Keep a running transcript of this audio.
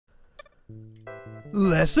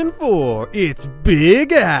Lesson 4, it's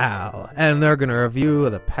Big Al, and they're gonna review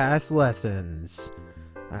the past lessons.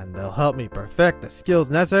 And they'll help me perfect the skills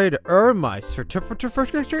necessary to earn my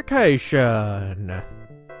certification.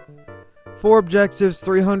 4 objectives,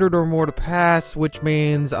 300 or more to pass, which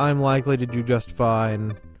means I'm likely to do just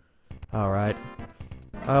fine. Alright.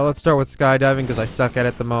 Let's start with skydiving, because I suck at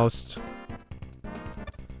it the most.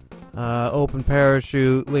 Open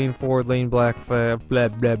parachute, lean forward, lean back, blah blah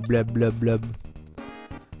blah blah blah.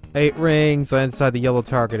 8 rings, land inside the yellow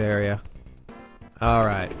target area.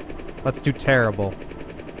 Alright. Let's do terrible.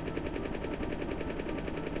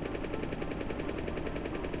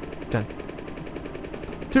 Done.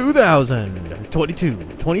 2,000, 22,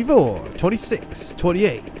 24, 26,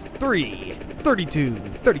 28, 3, 32,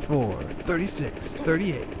 34, 36,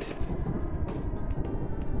 38.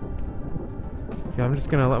 Okay, I'm just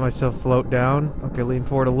gonna let myself float down. Okay, lean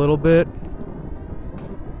forward a little bit.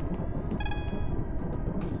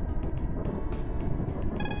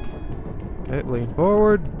 Okay, lean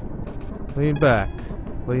forward, lean back,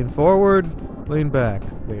 lean forward, lean back,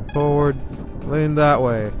 lean forward, lean that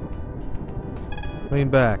way, lean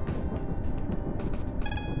back.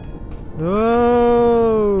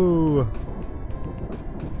 Oh!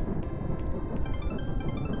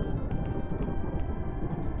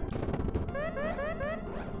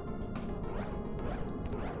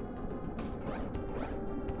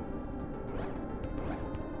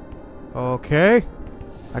 Okay.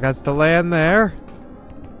 I got to land there.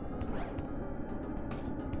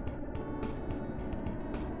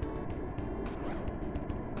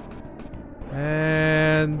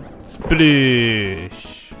 And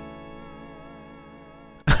splish.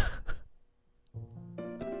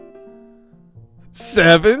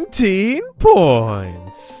 $17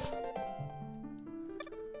 points.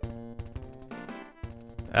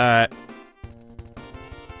 Alright.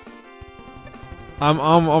 I'm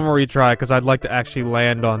gonna retry because I'd like to actually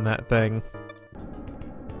land on that thing.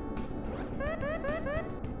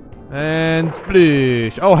 And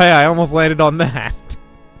splish. Oh hey, I almost landed on that.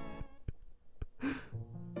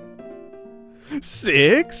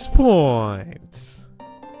 6 points.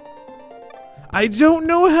 I don't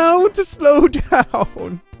know how to slow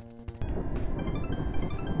down.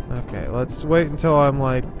 Okay, let's wait until I'm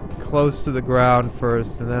like close to the ground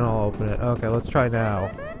first and then I'll open it. Okay, let's try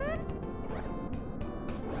now.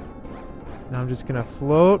 Now I'm just gonna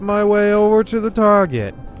float my way over to the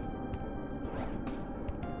target.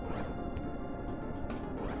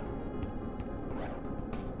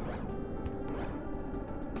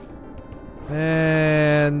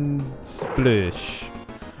 And splish.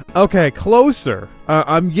 Okay, closer.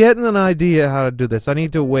 I'm getting an idea how to do this. I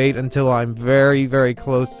need to wait until I'm very, very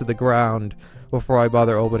close to the ground before I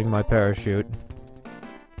bother opening my parachute.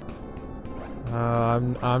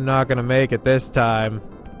 I'm not gonna make it this time.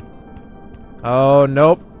 Oh,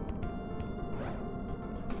 nope.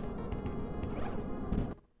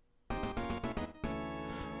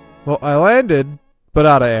 Well, I landed, but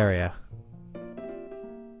out of area.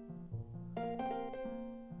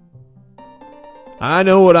 I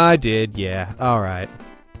know what I did, yeah. Alright.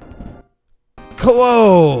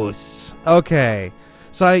 Close! Okay.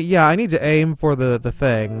 So, I need to aim for the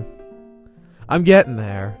thing. I'm getting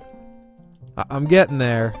there. I'm getting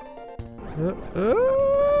there.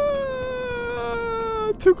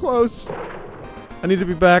 Too close. I need to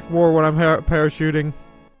be back more when I'm parachuting.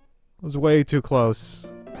 I was way too close.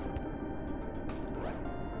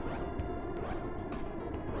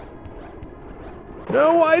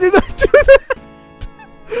 No, why did I do that?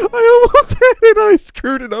 I almost had it. I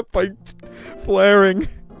screwed it up by flaring.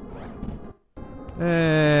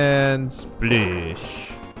 And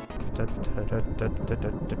splish.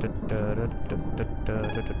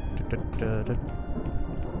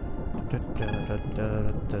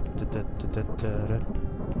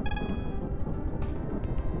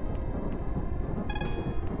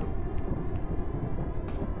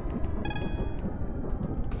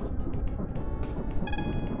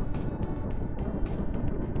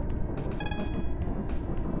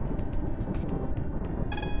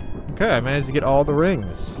 Okay, I managed to get all the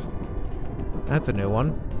rings. That's a new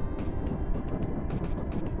one.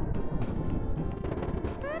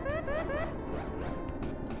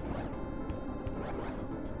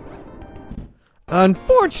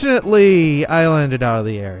 Unfortunately, I landed out of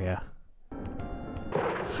the area.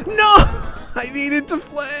 No! I needed to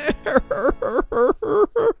flare!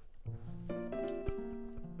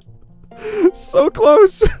 So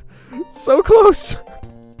close! So close!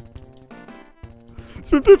 It's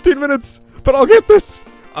been 15 minutes, but I'll get this!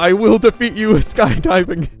 I will defeat you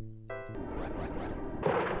skydiving.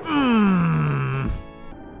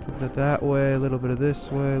 little bit of that way, a little bit of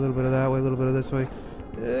this way, a little bit of that way, a little bit of this way.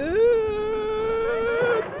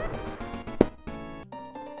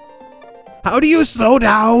 How do you slow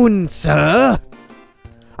down, sir?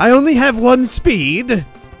 I only have one speed.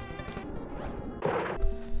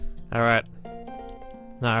 Alright.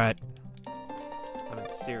 Alright. I'm in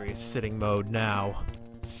serious sitting mode now.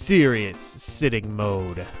 Serious sitting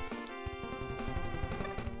mode.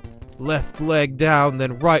 Left leg down,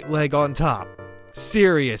 then right leg on top.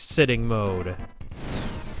 Serious sitting mode.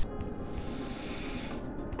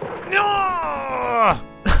 No!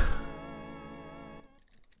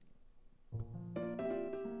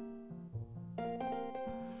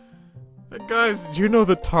 Guys, did you know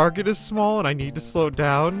the target is small and I need to slow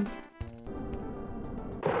down?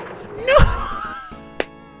 No!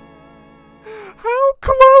 How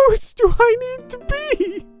close do I need to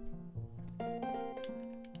be?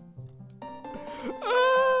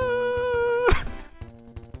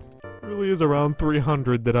 Really is around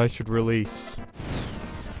 300 that I should release.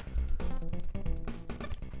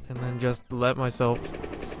 And then just let myself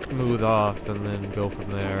smooth off and then go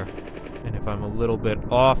from there. And if I'm a little bit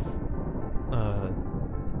off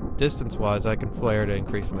distance-wise, I can flare to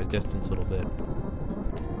increase my distance a little bit.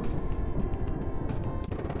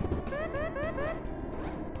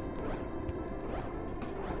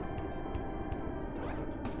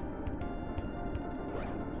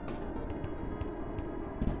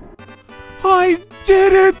 I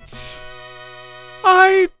did it!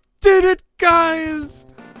 I did it, guys!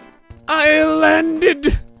 I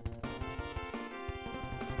landed!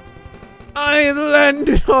 I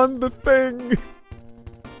landed on the thing!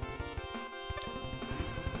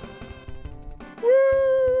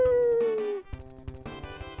 Woo!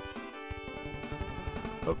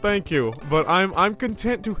 Oh, thank you, but I'm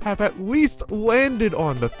content to have at least landed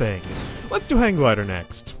on the thing. Let's do hang glider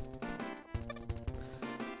next.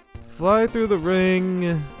 Fly through the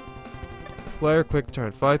ring. Flare quick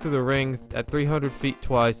turn. Fly through the ring at 300 feet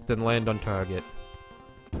twice, then land on target.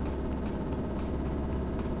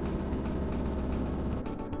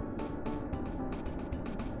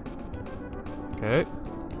 Okay.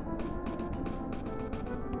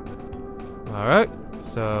 Alright,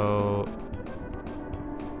 so...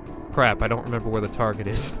 Crap, I don't remember where the target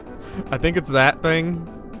is. I think it's that thing.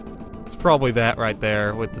 It's probably that right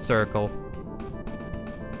there with the circle.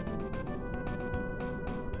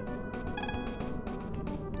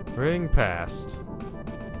 Ring passed.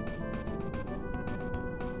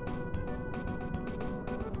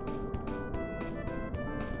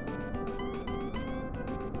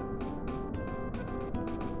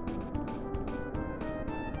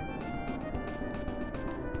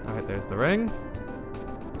 Alright, there's the ring.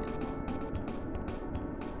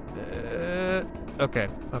 Okay,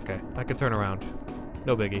 okay. I can turn around.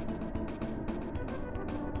 No biggie.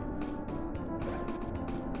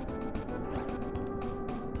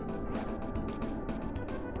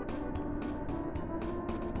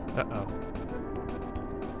 Uh-oh.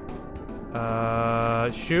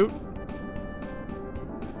 Shoot.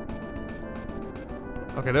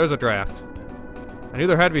 Okay, there's a draft. I knew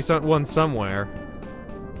there had to be one somewhere.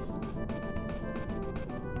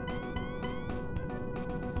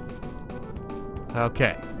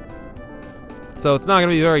 Okay. So it's not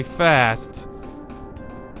gonna be very fast,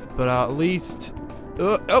 but I'll at least...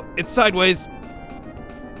 oh, it's sideways.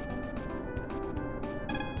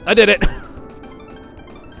 I did it.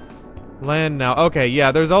 Land now. Okay,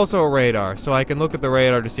 yeah, there's also a radar, so I can look at the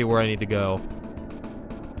radar to see where I need to go.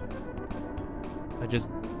 I just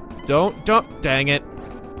don't jump. Dang it.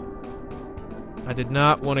 I did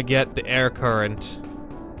not want to get the air current.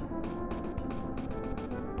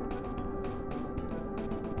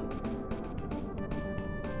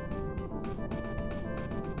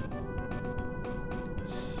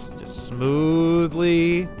 Just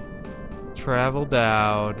smoothly travel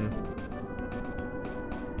down.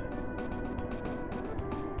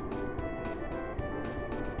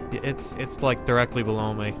 It's like directly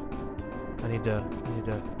below me. I need to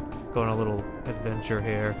go on a little adventure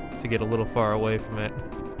here to get a little far away from it.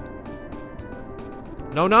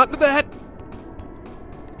 No, not into that!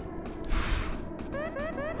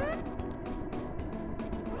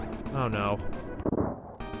 Oh no.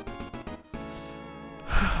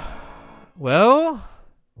 Well...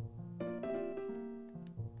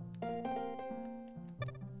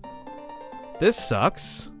 this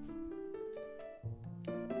sucks.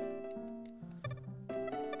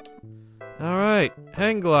 Alright,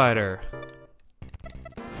 hang glider.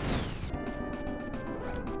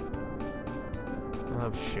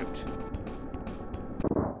 Oh shoot.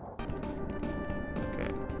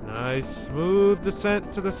 Okay, nice smooth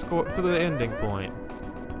descent to the ending point.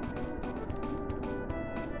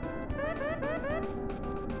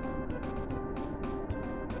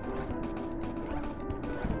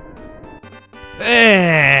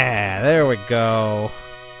 There we go.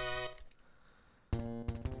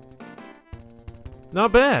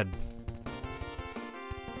 Not bad.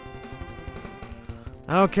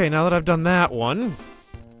 Okay, now that I've done that one.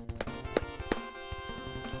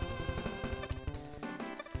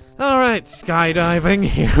 Alright, skydiving.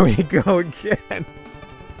 Here we go again.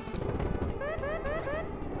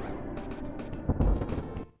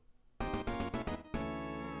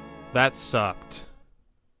 That sucked.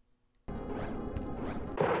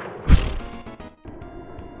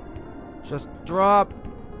 Just drop.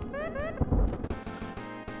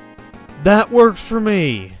 That works for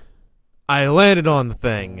me. I landed on the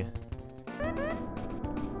thing.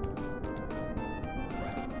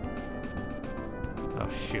 Oh,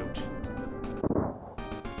 shoot.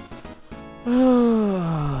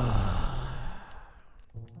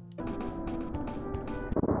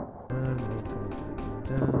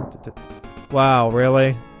 Wow,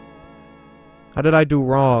 really? How did I do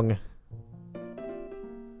wrong?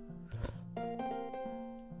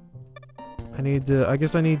 I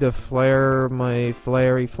guess I need to flare my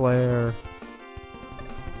flary flare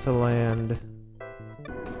to land.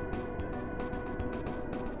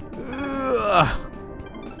 Ugh.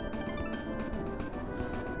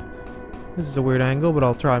 This is a weird angle, but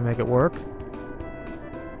I'll try and make it work.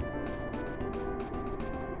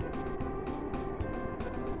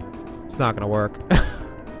 It's not gonna work.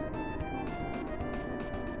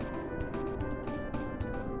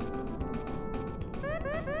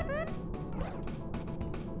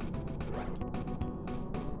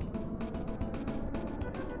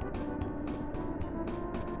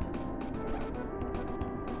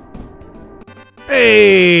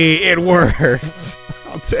 Hey, it worked.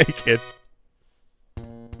 I'll take it.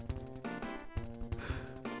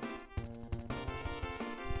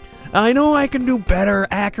 I know I can do better.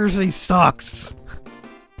 Accuracy sucks.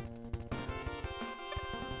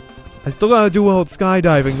 I still gotta do well at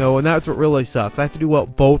skydiving, though, and that's what really sucks. I have to do well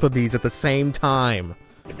at both of these at the same time.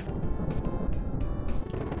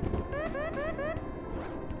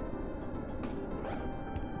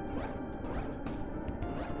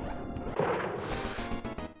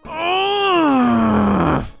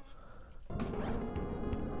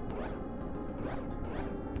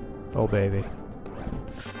 Oh, baby.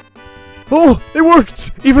 Oh, it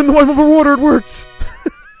worked! Even though I'm overwater, it worked!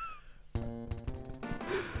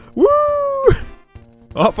 Woo!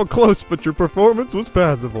 Awful close, but your performance was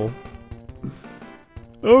passable.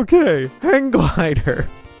 Okay, hang glider.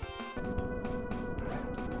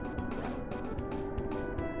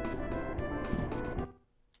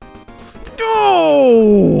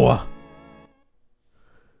 Oh!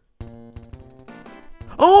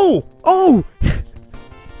 Oh! Oh!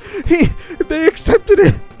 They accepted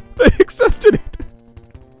it! They accepted it!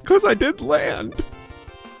 Because I did land.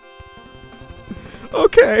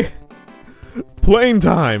 Okay. Playing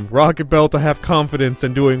time. Rocket Bell to have confidence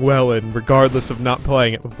in doing well in, regardless of not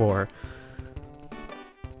playing it before.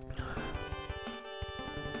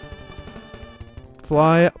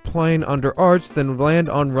 Fly plane under arch, then land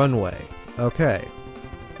on runway. Okay.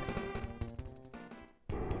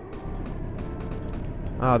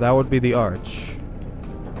 Ah, that would be the arch.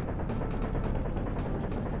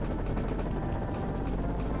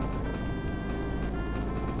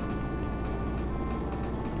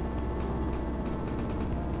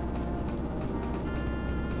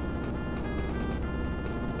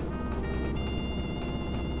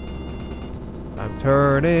 I'm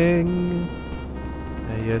turning.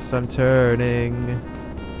 Yes, I'm turning.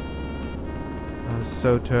 I'm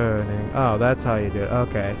so turning. Oh, that's how you do it.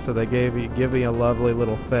 Okay, so they give me a lovely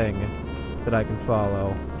little thing that I can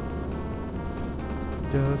follow.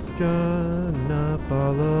 Just gonna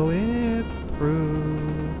follow it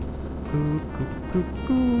through. Coo coo coo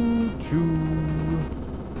coo choo.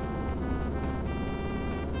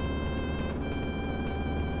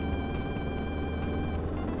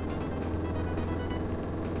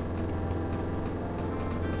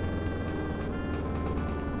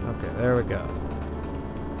 Okay, there we go.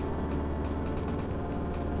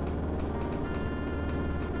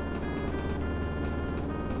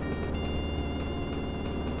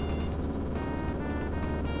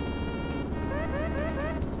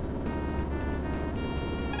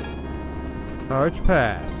 Arch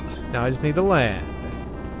passed. Now I just need to land.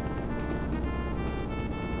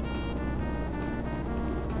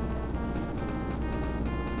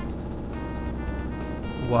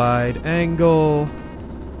 Wide angle.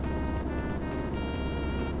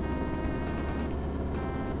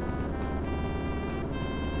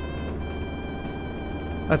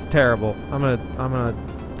 That's terrible. I'm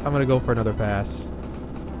gonna go for another pass.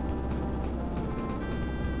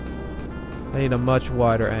 I need a much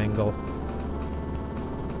wider angle.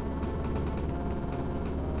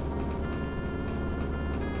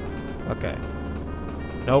 Okay.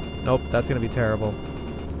 Nope, nope, that's gonna be terrible.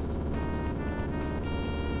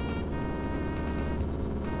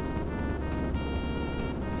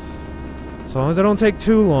 As long as I don't take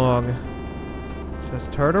too long.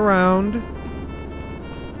 Just turn around.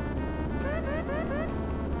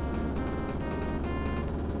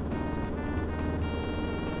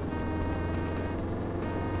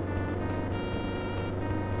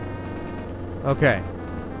 Okay.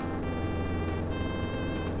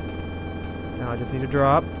 Now I just need to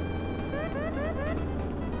drop.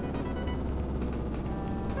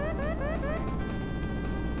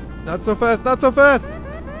 Not so fast, not so fast!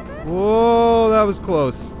 Whoa, that was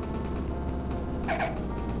close.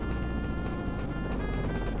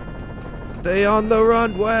 Stay on the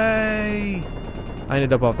runway! I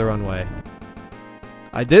ended up off the runway.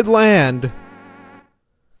 I did land.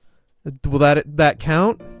 Will that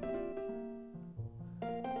count?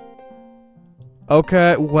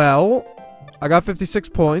 Okay, well, I got 56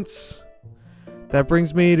 points. That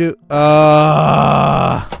brings me to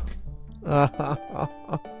oh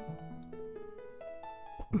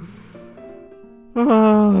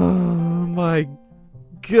my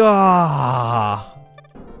god.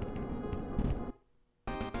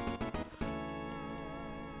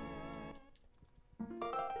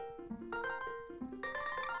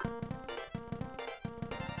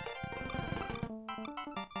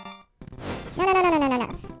 No.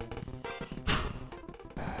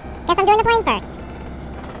 Guess I'm doing the plane first.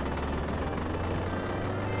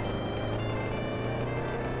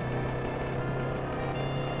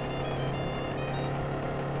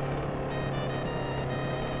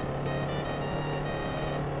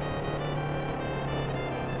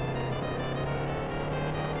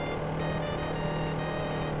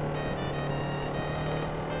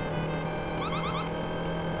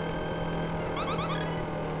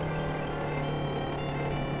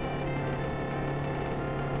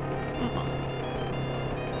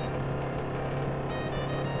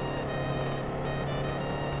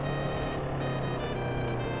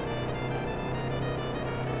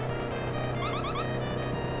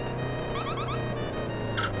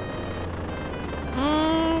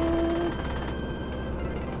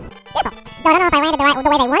 So I don't know if I landed the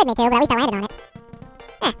way they wanted me to, but at least I landed on it.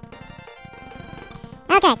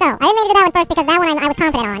 Okay, so I didn't mean to do that one first because that one I was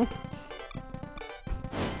confident on.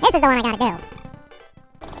 This is the one I gotta do.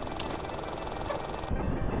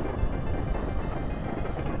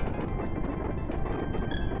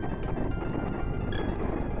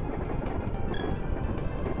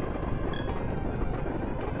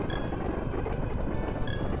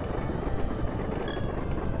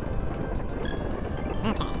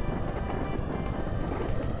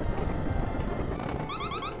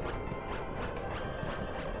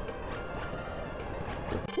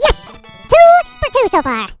 So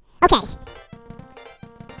far. Okay.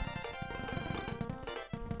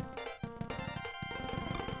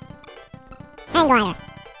 Hang glider.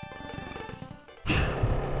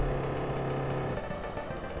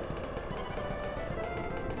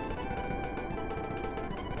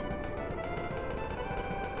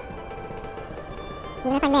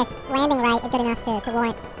 Even if I miss, landing right is good enough to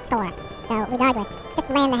warrant score. So regardless, just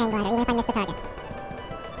land the hang glider, even if I miss the target.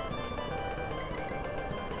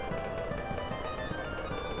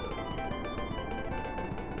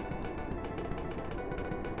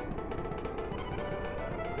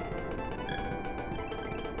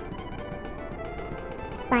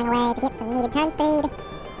 Flying away to get some needed turn speed.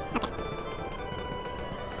 Okay.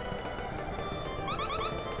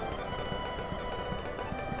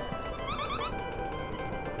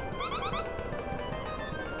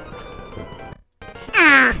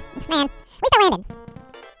 Ah, man. At least I landed. So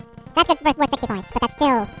that's good worth 60 points, but that's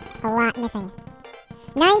still a lot missing.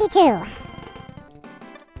 92.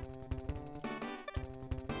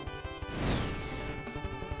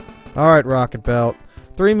 Alright, Rocket Belt.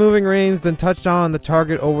 3 moving rings, then touch on the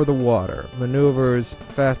target over the water. Maneuvers,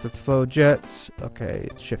 fast and slow jets. Okay,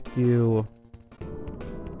 shift view.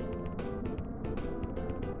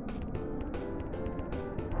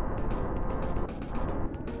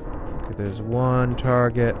 Okay, there's one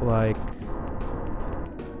target, like...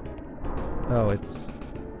 Oh, it's...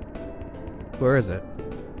 Where is it?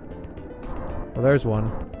 Oh, there's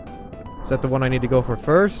one. Is that the one I need to go for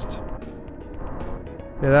first?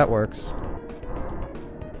 Yeah, that works.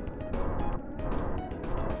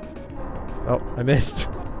 Oh, I missed.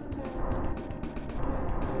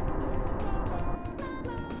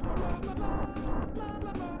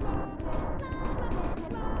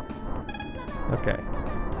 Okay.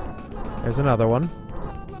 There's another one.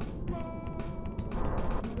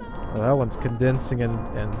 Oh, that one's condensing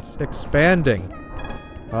and expanding.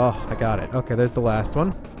 Oh, I got it. Okay, there's the last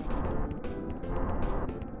one.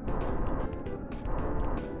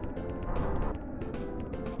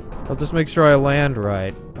 I'll just make sure I land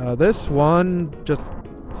right. This one just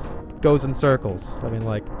goes in circles. I mean,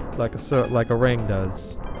 like a ring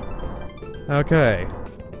does. Okay.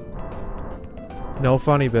 No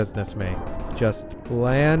funny business, me. Just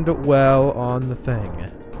land well on the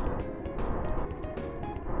thing.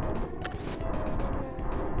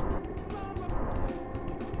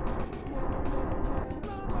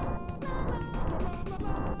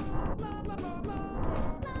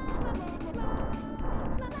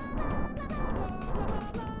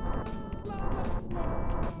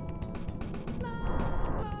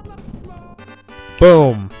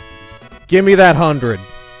 Boom. Give me that 100.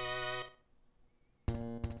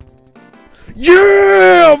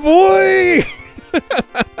 Yeah, boy!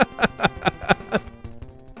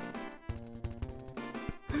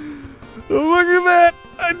 Look at that!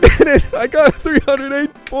 I did it! I got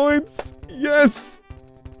 308 points! Yes!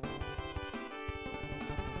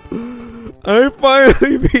 I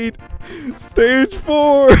finally beat stage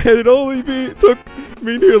 4, and it only took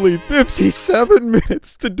me nearly 57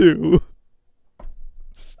 minutes to do.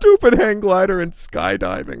 Stupid hang glider and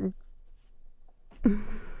skydiving.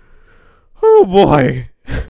 Oh boy.